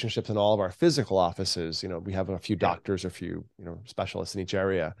those relationships in all of our physical offices. We have a few doctors, a few, specialists in each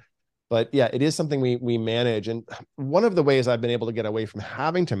area. But yeah, it is something we manage. And one of the ways I've been able to get away from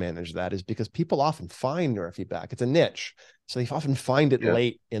having to manage that is because people often find neurofeedback. It's a niche. So they often find it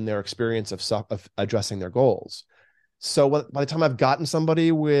late in their experience of addressing their goals. So by the time I've gotten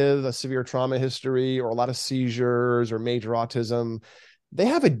somebody with a severe trauma history or a lot of seizures or major autism, they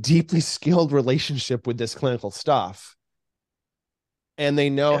have a deeply skilled relationship with this clinical stuff. And they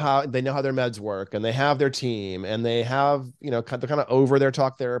know how their meds work, and they have their team, and they have, they're kind of over their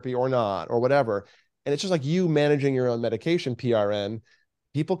talk therapy or not, or whatever. And it's just like you managing your own medication, PRN.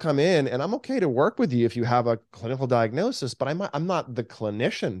 People come in, and I'm okay to work with you if you have a clinical diagnosis, but I'm not the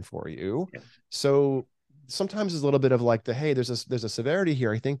clinician for you. Yeah. So sometimes it's a little bit of like hey, there's a severity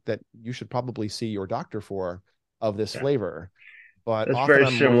here. I think that you should probably see your doctor for of this flavor. But it's very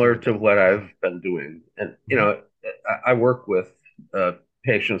similar to what I've been doing. And, I work with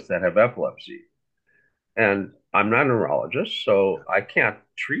patients that have epilepsy, and I'm not a neurologist, so I can't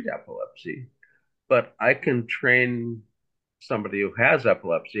treat epilepsy, but I can train somebody who has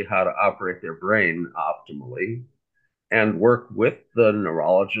epilepsy how to operate their brain optimally and work with the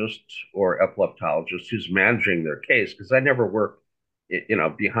neurologist or epileptologist who's managing their case, because I never work,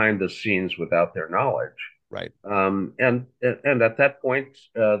 behind the scenes without their knowledge. Right. And at that point,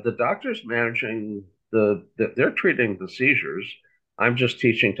 the doctor's managing they're treating the seizures. I'm just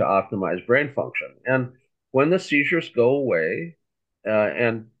teaching to optimize brain function. And when the seizures go away,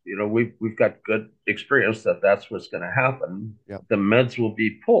 and we've got good experience that that's what's going to happen. Yep. The meds will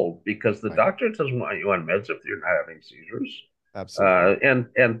be pulled because the doctor doesn't want you on meds if you're not having seizures. Absolutely.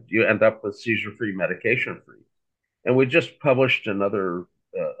 And you end up with seizure-free, medication-free. And we just published another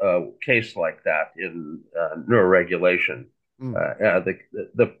case like that in neuroregulation.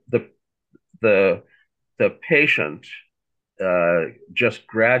 The patient just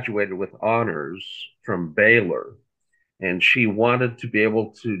graduated with honors from Baylor, and she wanted to be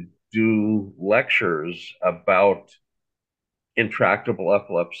able to do lectures about intractable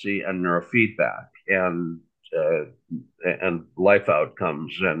epilepsy and neurofeedback and life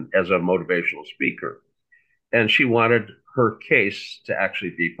outcomes, and as a motivational speaker. And she wanted her case to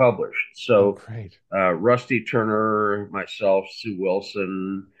actually be published. So Rusty Turner, myself, Sue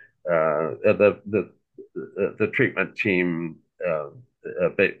Wilson, the treatment team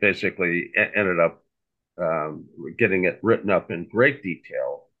basically ended up getting it written up in great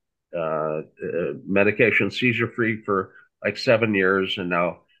detail. Medication seizure-free for like 7 years, and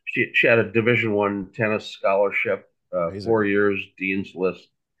now she had a Division I tennis scholarship, 4 years, Dean's List,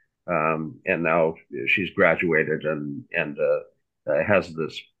 and now she's graduated and has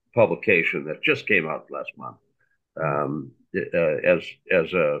this publication that just came out last month as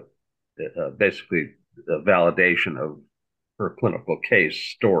basically a validation of her clinical case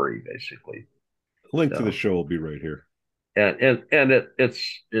story, basically. Link to the show will be right here. And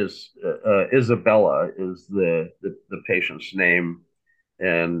Isabella is the patient's name,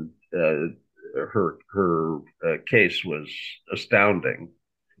 and her case was astounding.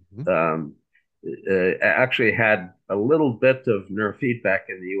 Actually had a little bit of neurofeedback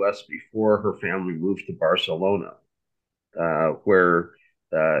in the U.S. before her family moved to Barcelona, where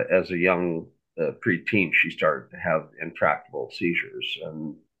as a young preteen she started to have intractable seizures.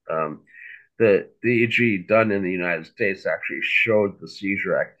 And the EEG done in the United States actually showed the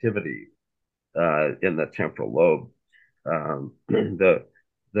seizure activity in the temporal lobe.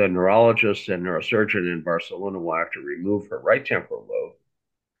 The neurologist and neurosurgeon in Barcelona wanted to remove her right temporal lobe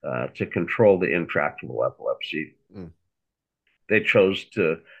to control the intractable epilepsy. They chose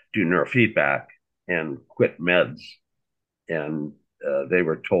to do neurofeedback and quit meds, and they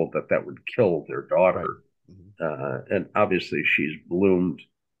were told that would kill their daughter. And obviously she's bloomed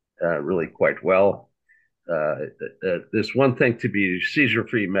really quite well. There's one thing to be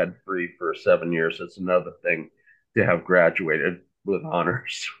seizure-free, med-free for 7 years. It's another thing to have graduated with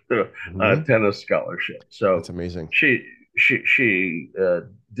honors on a tennis scholarship. So that's amazing. She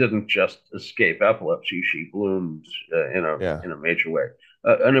didn't just escape epilepsy; she bloomed in a major way.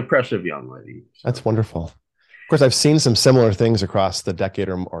 An impressive young lady. So. That's wonderful. Of course, I've seen some similar things across the decade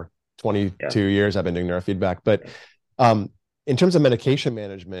or 22 years I've been doing neurofeedback. But in terms of medication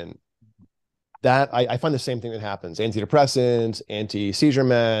management, that I find the same thing that happens. Antidepressants, anti-seizure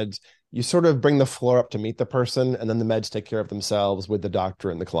meds, you sort of bring the floor up to meet the person, and then the meds take care of themselves with the doctor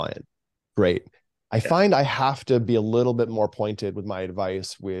and the client. Great. I find I have to be a little bit more pointed with my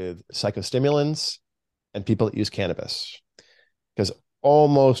advice with psychostimulants and people that use cannabis, because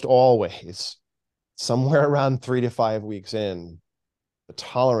almost always somewhere around 3 to 5 weeks in, the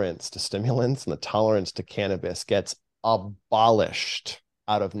tolerance to stimulants and the tolerance to cannabis gets abolished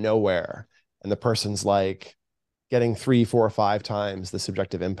out of nowhere. And the person's like getting 3, 4, 5 times the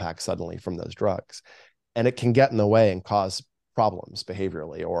subjective impact suddenly from those drugs. And it can get in the way and cause problems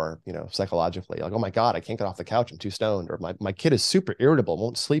behaviorally or, psychologically. Like, oh my God, I can't get off the couch. I'm too stoned. Or my kid is super irritable,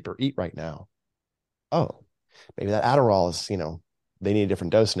 won't sleep or eat right now. Oh, maybe that Adderall is, they need a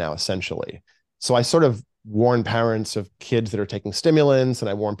different dose now, essentially. So I sort of warn parents of kids that are taking stimulants, and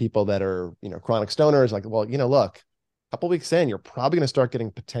I warn people that are, chronic stoners, like, well, look, a couple weeks in, you're probably going to start getting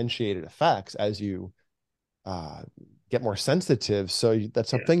potentiated effects as you get more sensitive. So that's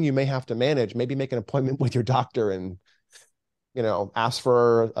something you may have to manage. Maybe make an appointment with your doctor and, ask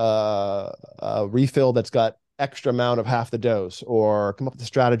for a refill that's got extra amount of half the dose, or come up with a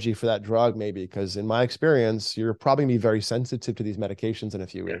strategy for that drug, maybe, because in my experience, you're probably going to be very sensitive to these medications in a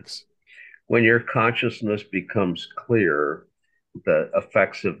few weeks. When your consciousness becomes clear, the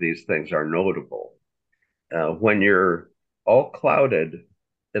effects of these things are notable. When you're all clouded,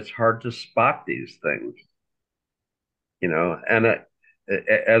 it's hard to spot these things, and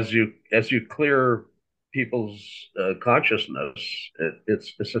as you clear people's consciousness,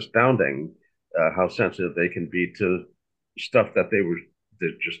 it's astounding how sensitive they can be to stuff that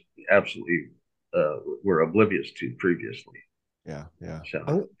that just absolutely were oblivious to previously. Yeah.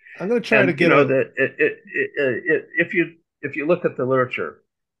 So I'm going to try to get that if you look at the literature,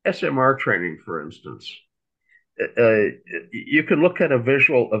 SMR training, for instance, you can look at a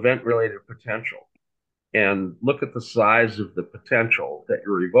visual event-related potential and look at the size of the potential that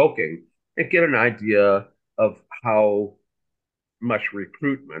you're evoking and get an idea of how much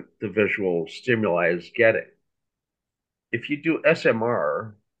recruitment the visual stimuli is getting. If you do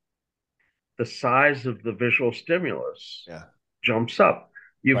SMR, the size of the visual stimulus jumps up.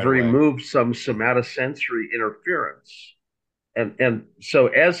 You've removed some somatosensory interference. And so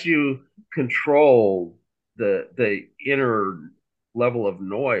as you control the inner level of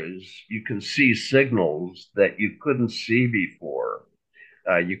noise, you can see signals that you couldn't see before.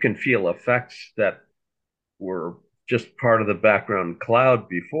 You can feel effects that were just part of the background cloud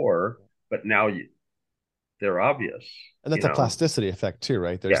before, but now they're obvious. And that's a plasticity effect too,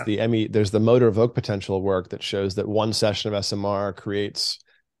 right? There's there's the motor evoked potential work that shows that one session of SMR creates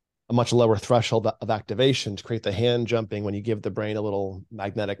a much lower threshold of activation to create the hand jumping when you give the brain a little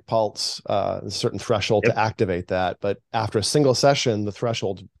magnetic pulse, a certain threshold to activate that. But after a single session, the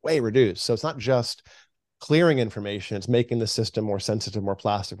threshold's way reduced. So it's not just clearing information, it's making the system more sensitive, more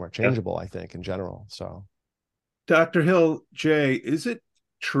plastic, more changeable, I think, in general. So, Dr. Hill, Jay, is it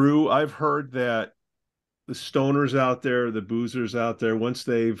true? I've heard that the stoners out there, the boozers out there, once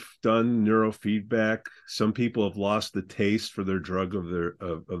they've done neurofeedback, some people have lost the taste for their drug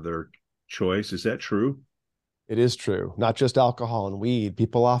of their choice. Is that true? It is true. Not just alcohol and weed.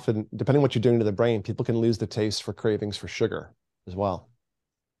 People often, depending on what you're doing to the brain, people can lose the taste for cravings for sugar as well.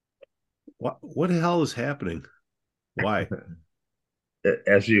 What the hell is happening? Why?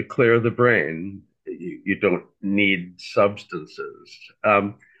 As you clear the brain, you don't need substances.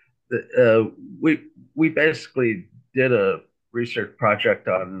 We basically did a research project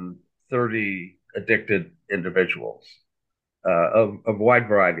on 30 addicted individuals of a wide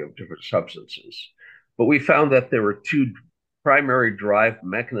variety of different substances. But we found that there were two primary drive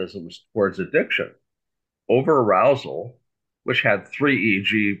mechanisms towards addiction: overarousal, which had three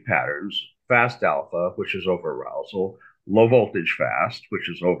EEG patterns: fast alpha, which is overarousal; low voltage fast, which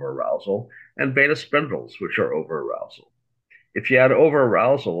is overarousal; and beta spindles, which are overarousal. If you had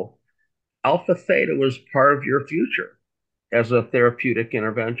overarousal, alpha theta was part of your future as a therapeutic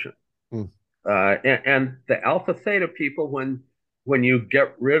intervention. And the alpha theta people, when you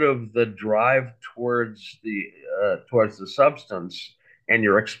get rid of the drive towards the substance and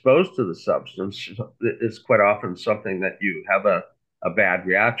you're exposed to the substance, it's quite often something that you have a bad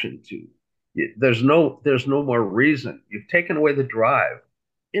reaction to. There's no more reason. You've taken away the drive.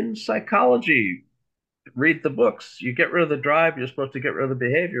 In psychology, read the books. You get rid of the drive, you're supposed to get rid of the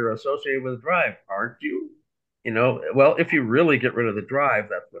behavior associated with the drive, aren't you? Well, if you really get rid of the drive,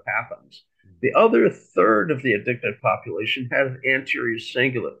 that's what happens. The other third of the addicted population had an anterior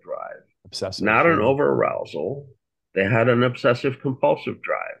cingulate drive, obsessive, not an overarousal. They had an obsessive compulsive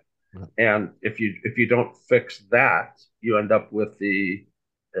drive. And if you don't fix that, you end up with the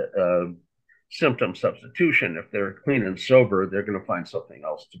symptom substitution. If they're clean and sober, they're going to find something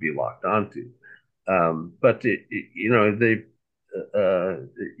else to be locked onto. But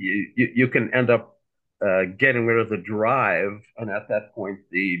you can end up getting rid of the drive, and at that point,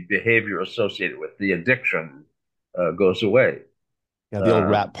 the behavior associated with the addiction goes away. Yeah, the old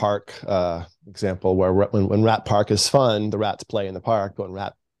Rat Park example, where when Rat Park is fun, the rats play in the park, but when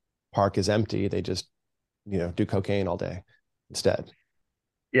Rat Park is empty, they just do cocaine all day instead.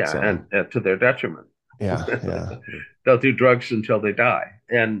 Yeah, So, and to their detriment. yeah. They'll do drugs until they die,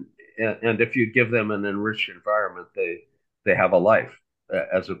 and if you give them an enriched environment, they have a life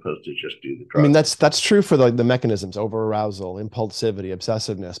as opposed to just do the I mean, drugs. that's true for the mechanisms: over arousal, impulsivity,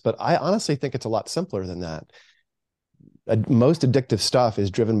 obsessiveness. But I honestly think it's a lot simpler than that. Most addictive stuff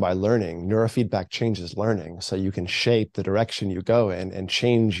is driven by learning. Neurofeedback changes learning, so you can shape the direction you go in and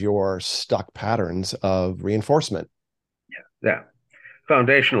change your stuck patterns of reinforcement. Yeah.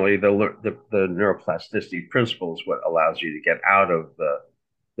 Foundationally, the neuroplasticity principle is what allows you to get out of the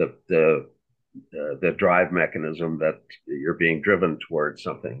the the drive mechanism that you're being driven towards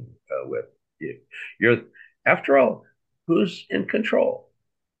something with. You're, after all, who's in control?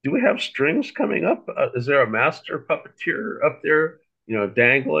 Do we have strings coming up? Is there a master puppeteer up there,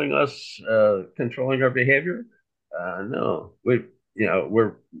 dangling us, controlling our behavior? No, we're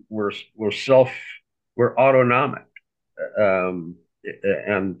self, we're autonomic, and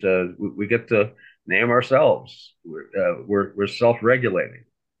we get to name ourselves. We're self-regulating,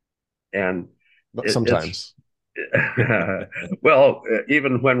 and Sometimes. well,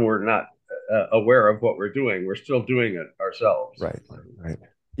 even when we're not aware of what we're doing, we're still doing it ourselves. Right.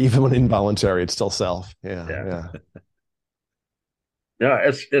 Even when involuntary, it's still self. Yeah. No,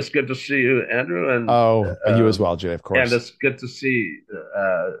 it's good to see you, Andrew, and you as well, Jay. Of course. And it's good to see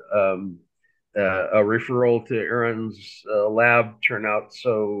a referral to Aaron's lab turn out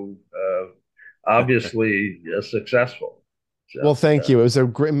so obviously successful. So, well, thank you. It was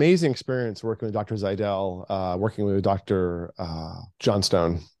an amazing experience working with Dr. Zeidel, working with Dr.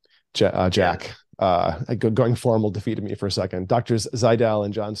 Johnstone, Jack. Going formal defeated me for a second. Doctors Zeidel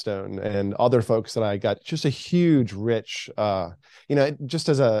and Johnstone and other folks that I got just a huge, rich. Just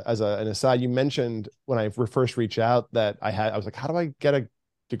as an aside, you mentioned when I first reached out that I was like, how do I get a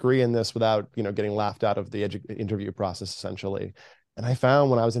degree in this without getting laughed out of the interview process, essentially. And I found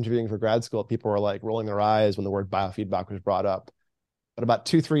when I was interviewing for grad school, people were like rolling their eyes when the word biofeedback was brought up. But about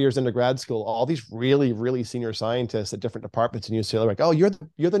 2-3 years into grad school, all these really, really senior scientists at different departments in UCLA are like, oh, you're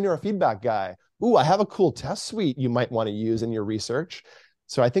the neurofeedback guy. Ooh, I have a cool test suite you might want to use in your research.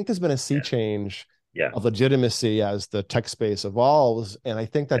 So I think there's been a sea change of legitimacy as the tech space evolves. And I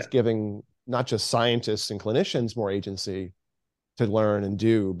think that's giving not just scientists and clinicians more agency to learn and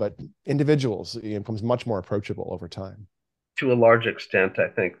do, but individuals. It becomes much more approachable over time. To a large extent, I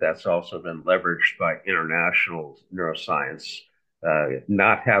think that's also been leveraged by international neuroscience,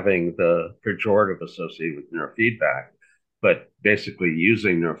 not having the pejorative associated with neurofeedback, but basically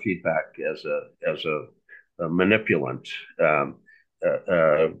using neurofeedback as a manipulant.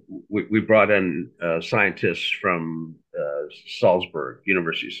 We brought in scientists from Salzburg,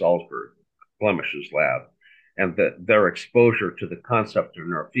 University of Salzburg, Flemish's lab, and their exposure to the concept of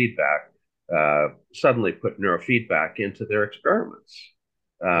neurofeedback suddenly put neurofeedback into their experiments.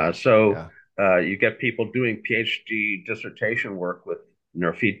 You get people doing PhD dissertation work with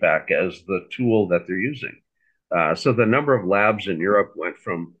neurofeedback as the tool that they're using. So the number of labs in Europe went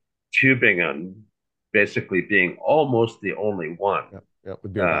from Tübingen basically being almost the only one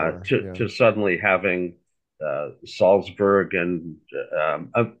to suddenly having Salzburg, and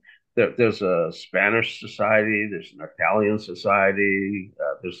there's a Spanish society, there's an Italian society,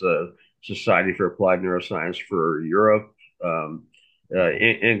 there's a Society for Applied Neuroscience for Europe.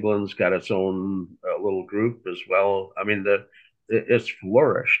 England's got its own little group as well. I mean, it's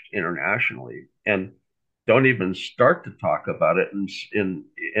flourished internationally, and don't even start to talk about it in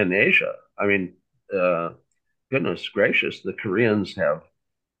Asia. I mean, goodness gracious, the Koreans have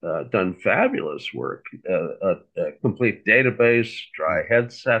done fabulous work. A complete database, dry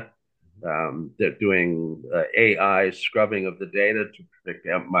headset. They're doing AI scrubbing of the data to predict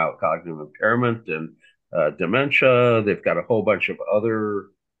mild cognitive impairment and dementia. They've got a whole bunch of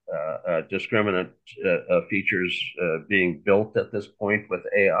other discriminant features being built at this point with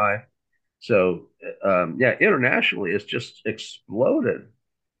AI. So internationally, it's just exploded,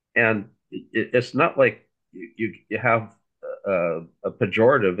 and it's not like you have a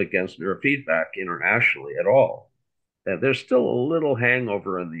pejorative against neurofeedback internationally at all. There's still a little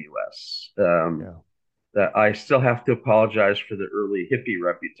hangover in the U.S. That I still have to apologize for the early hippie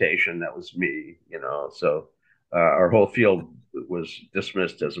reputation. That was me, So our whole field was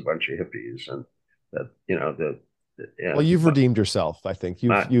dismissed as a bunch of hippies, and that well, you've redeemed yourself. I think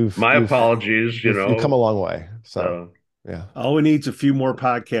you've apologies. You've come a long way. So Yeah. All we need is a few more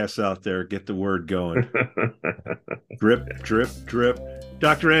podcasts out there. Get the word going. Drip, drip, drip.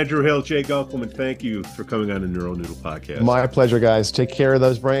 Dr. Andrew Hill, Jay Gunkelman, thank you for coming on the NeuroNoodle podcast. My pleasure, guys. Take care of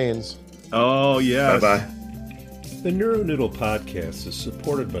those brains. Oh, yes. Bye-bye. The NeuroNoodle podcast is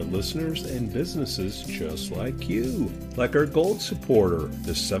supported by listeners and businesses just like you. Like our gold supporter,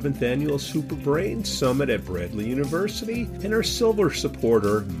 the 7th Annual Super Brain Summit at Bradley University, and our silver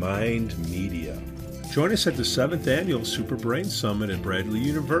supporter, Mind Media. Join us at the 7th Annual Super Brain Summit at Bradley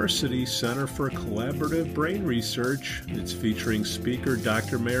University Center for Collaborative Brain Research. It's featuring speaker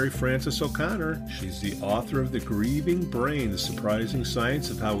Dr. Mary Frances O'Connor. She's the author of The Grieving Brain, The Surprising Science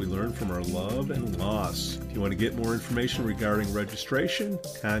of How We Learn from Our Love and Loss. If you want to get more information regarding registration,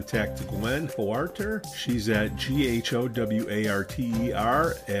 contact Gwen Hoarter. She's at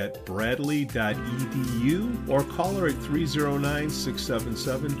GHOWARTER@bradley.edu or call her at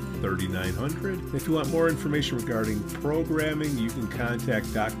 309-677-3900. If you want more information regarding programming, you can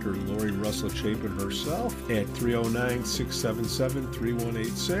contact Dr. Lori Russell Chapin herself at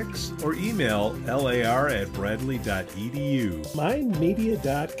 309-677-3186 or email lar@bradley.edu.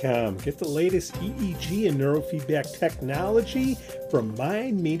 Mindmedia.com. Get the latest EEG and neurofeedback technology from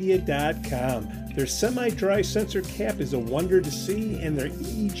mindmedia.com. Their semi-dry sensor cap is a wonder to see, and their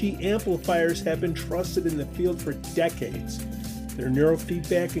EEG amplifiers have been trusted in the field for decades. Their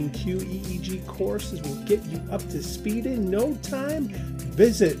neurofeedback and QEEG courses will get you up to speed in no time.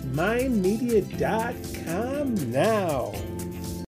 Visit mindmedia.com now.